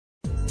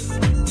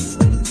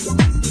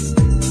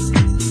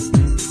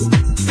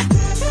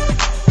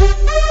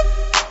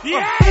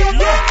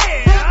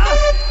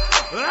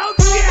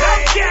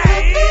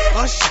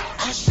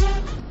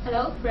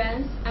Hello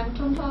friends, I'm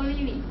Tomtop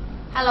Lily.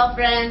 Hello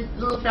friends,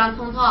 Lulu from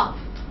Tomtop.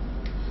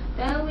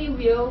 Then we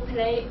will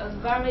play a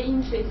very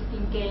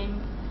interesting game.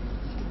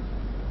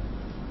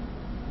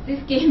 This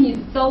game is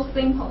so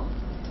simple.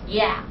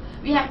 Yeah,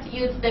 we have to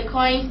use the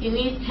coins in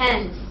these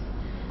hands.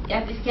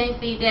 As you can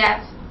see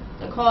that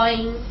the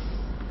coins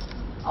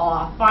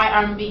are 5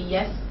 RMB,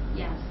 yes?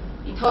 Yes.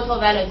 The total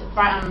value is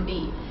 5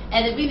 RMB.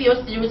 And we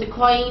will throw the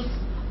coins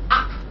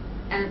up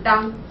and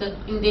down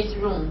in this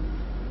room.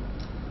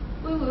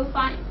 We will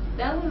find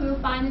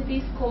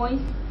these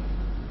coins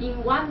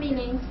in 1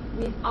 minute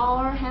with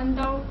our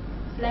handle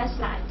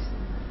flashlight.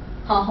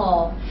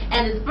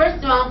 And the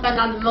first one find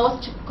out the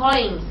most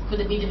coins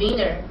could be the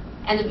winner.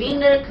 And the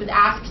winner could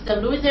ask the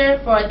loser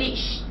for a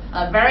dish,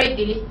 a very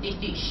delicious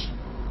dish.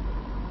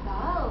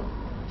 Wow.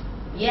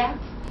 Yeah.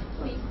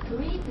 So it's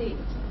crazy.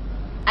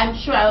 I'm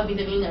sure I will be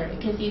the winner. You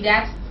can see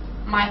that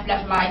my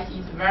flashlight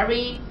is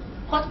very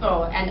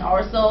portable and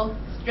also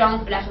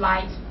strong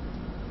flashlight.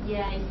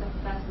 Yeah, it's a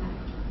flashlight.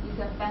 It's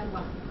a fat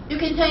one. You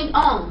can turn it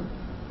on.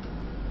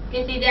 You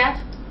can see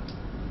that?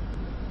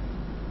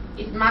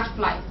 It's much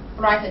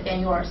brighter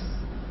than yours.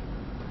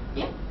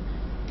 Yeah.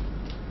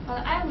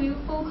 But I will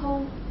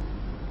focus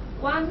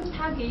one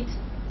target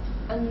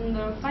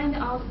and find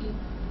out it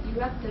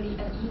directly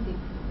and easy.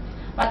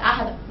 But I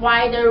have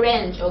wider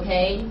range,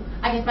 okay?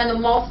 I can find the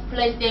most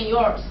place than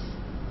yours.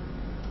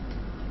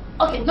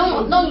 Okay,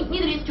 no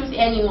need to choose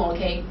anymore,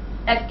 okay?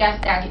 Let's get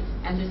started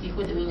and to see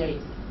who the winner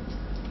is.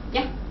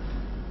 Yeah?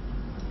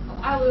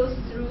 I will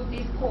throw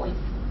these coins.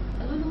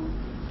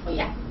 Oh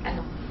yeah, I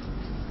know.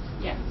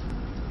 Yeah.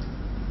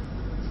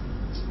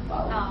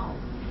 Wow. Now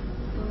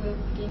we will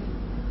begin.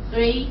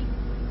 3,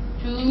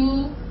 2,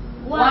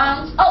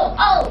 1.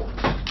 Oh!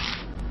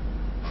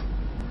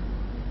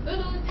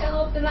 Lulu, turn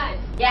off the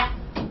lights. Yeah.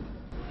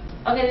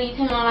 Okay, we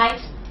turn on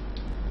light.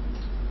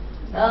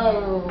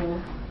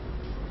 Oh,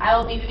 I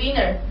will be the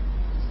winner.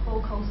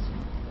 Focus.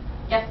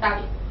 Get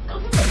started.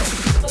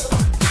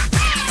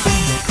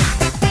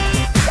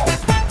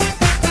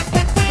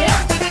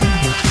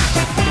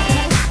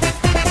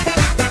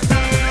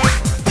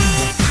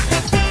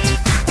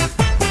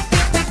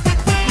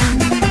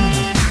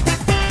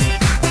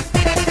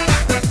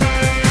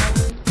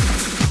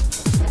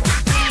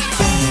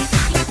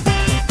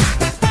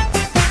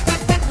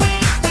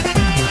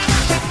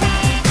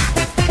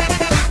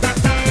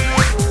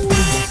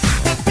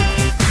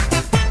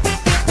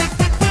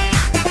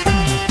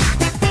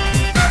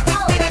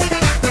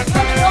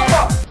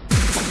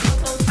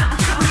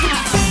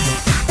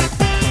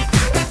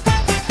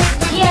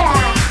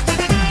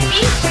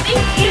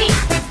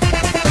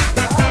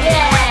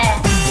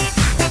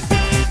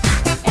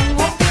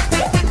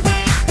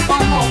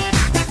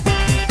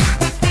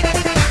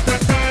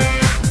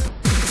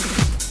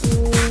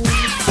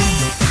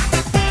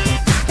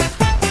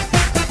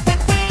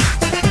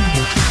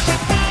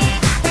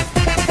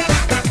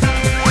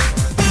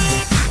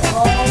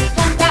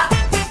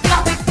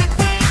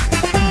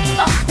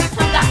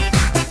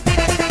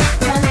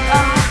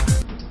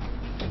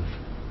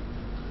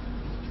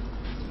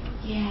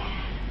 Yeah.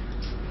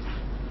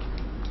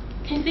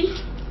 Can you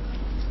see?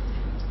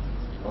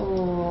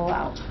 Oh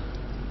wow.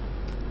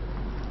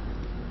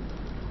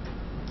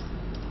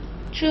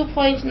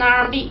 2.9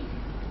 RMB.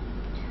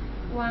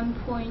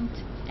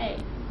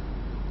 1.8.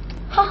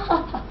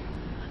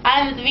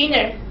 I'm the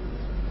winner.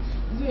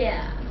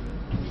 Yeah.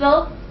 So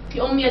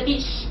you owe me a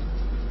dish.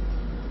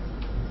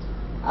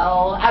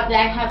 Oh, I would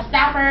like to have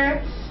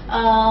supper.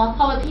 How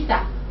about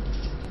pizza?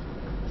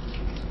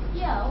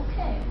 Yeah,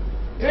 okay.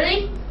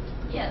 Really?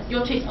 Yes.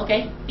 Your choice,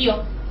 okay?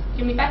 Deal.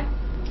 Give me back.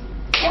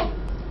 Yeah.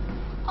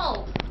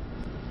 Oh.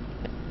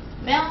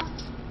 Well,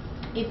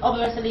 it's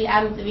obviously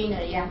I'm the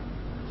winner, yeah.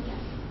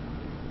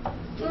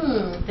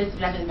 This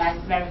flash device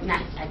is very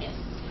nice, I guess.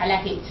 I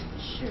like it.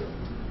 Sure.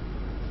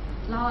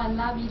 Now I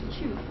love it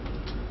too.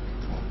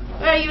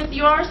 Where use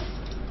yours?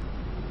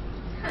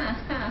 Ha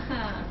ha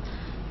ha.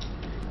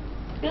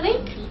 Really?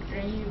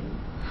 Bigger you.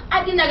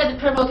 I think I got the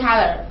purple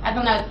color. I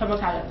don't like the purple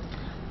color.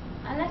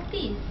 I like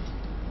this.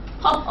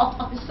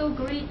 Oh. It's so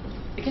great.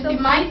 Because so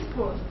it might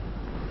peaceful.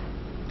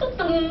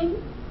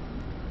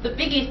 the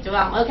biggest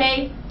one,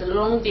 okay? The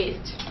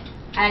longest.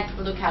 I like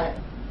blue color.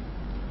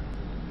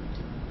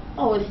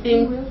 Oh, the You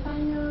same. will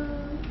find a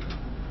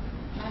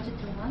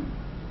largest one.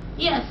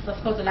 Yes,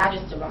 of course, the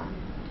largest one.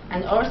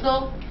 And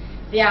also,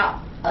 they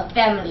are a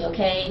family,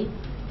 okay?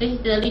 This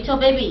is the little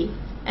baby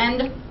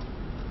and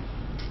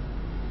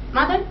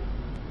mother.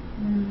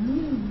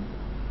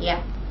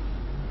 Yeah.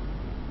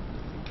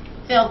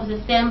 They are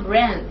the same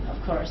brand,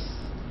 of course.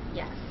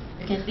 Yes.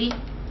 You can see,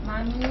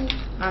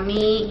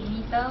 Mommy.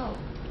 little,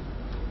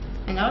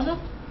 and also,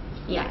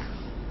 yeah.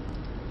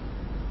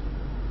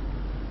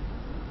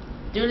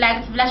 Do you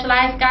like the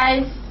flashlights,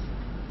 guys?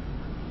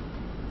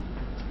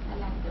 I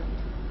like them.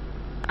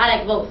 I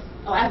like both.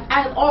 Oh, I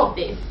like all of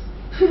this.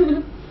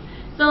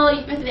 So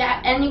if there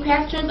are any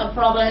questions or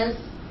problems,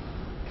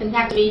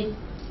 contact with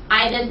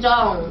Ida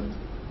John.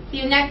 See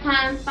you next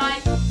time.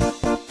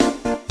 Bye.